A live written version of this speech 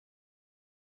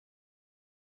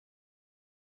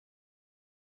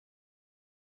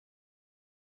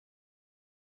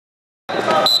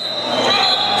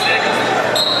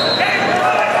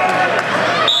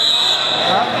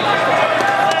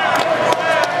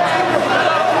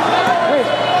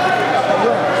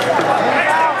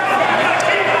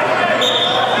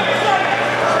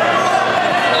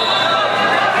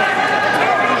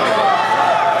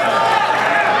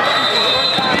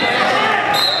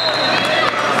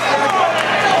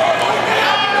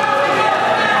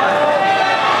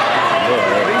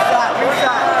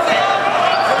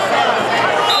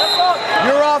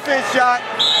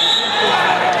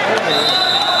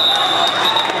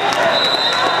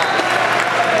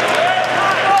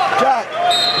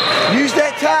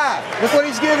Look what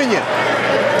he's giving you.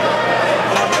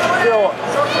 Philip.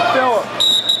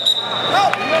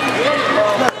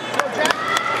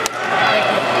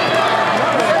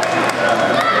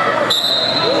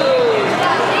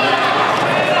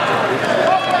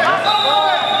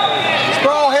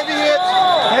 Sprawl, heavy hits.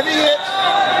 Heavy hits.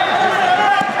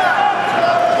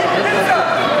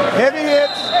 Heavy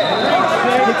hits.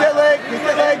 Get that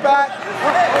leg back.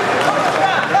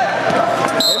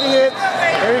 Heavy hits.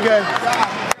 There you go.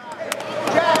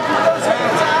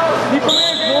 Keep him in,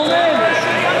 pull him in.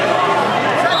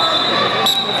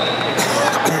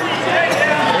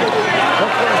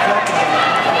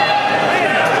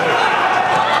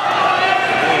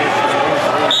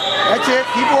 That's it.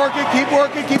 Keep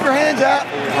working, keep your hands out.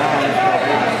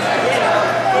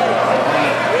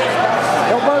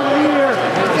 Elbow here.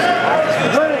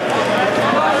 Run it.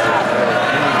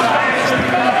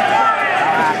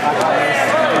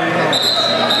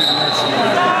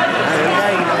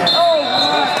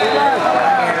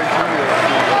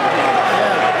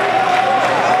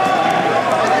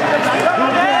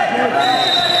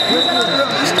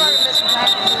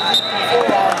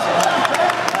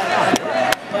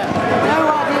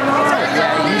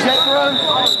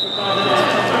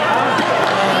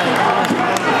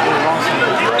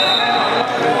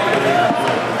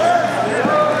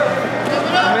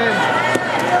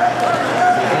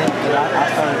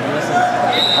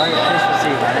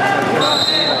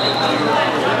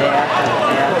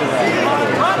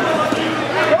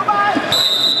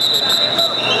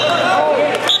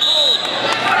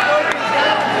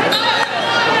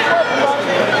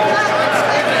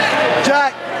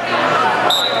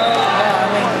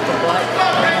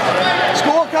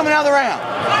 Coming out of the round.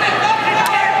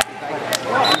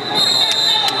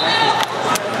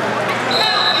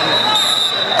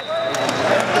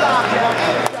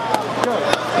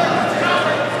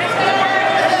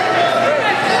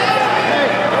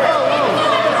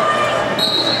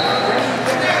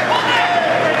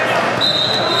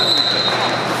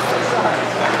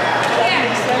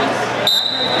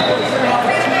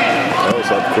 That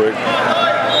was up quick.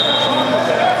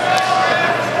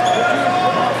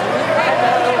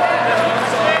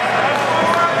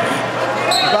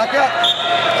 Back up.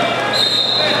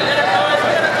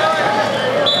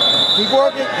 Keep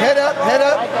working. Head up, head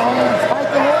up. Fight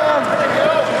the horn.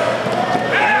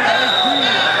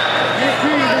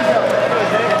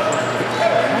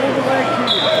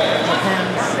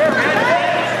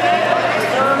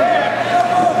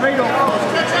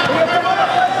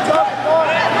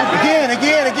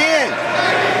 Again.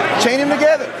 Chain him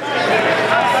together.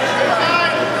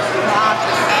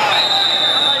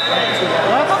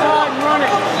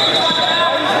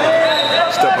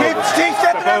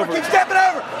 Keep stepping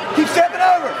over. Keep stepping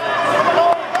over.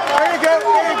 There you go.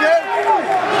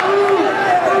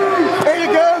 There you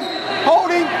go.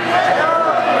 Hold him.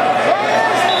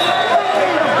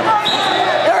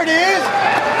 There it is.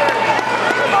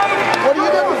 What are you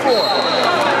looking for?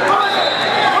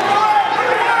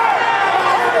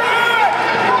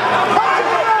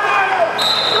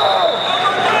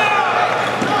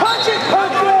 Punch it.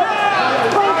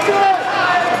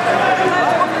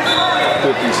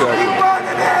 50 seconds.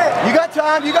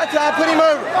 You got time, put him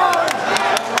over.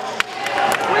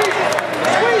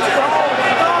 Squeeze it.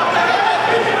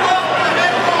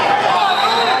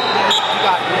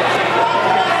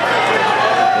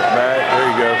 Back, there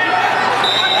you go.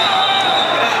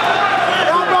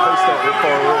 Post that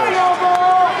far wrist.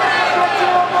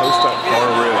 Post that far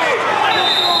wrist.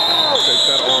 Take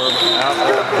that arm out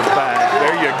of the back.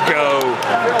 There you go.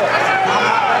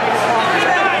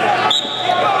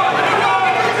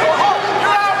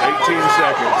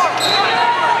 Seconds.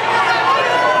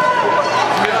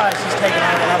 She's taking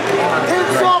out the arm. 10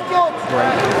 seconds.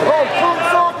 Oh, 10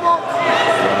 seconds.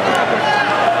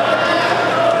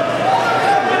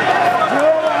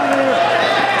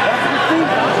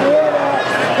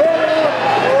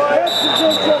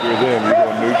 You're them. You're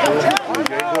going neutral. You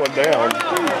ain't going down.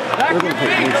 We're going to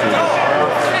pick neutral.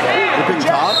 We're picking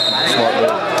top. Smart move.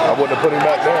 I wouldn't have put him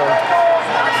back down.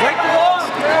 Break the wall.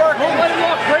 Don't let him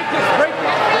walk. Break this.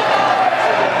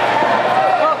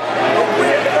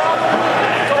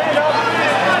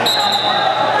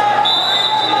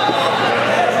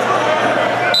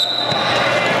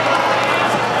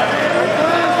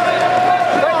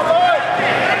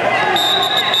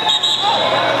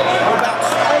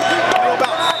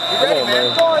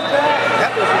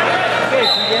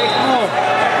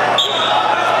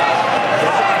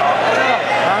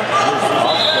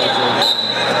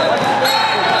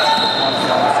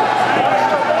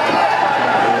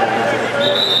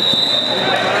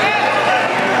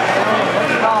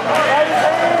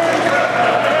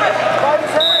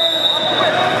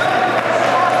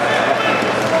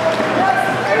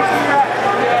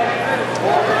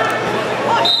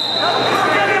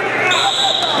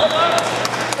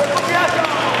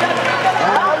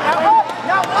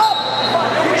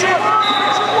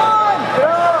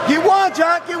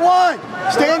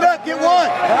 Stand up, get one.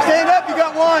 Stand up, you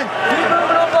got one. Keep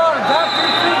moving on bottom. Drop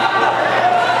 3 feet.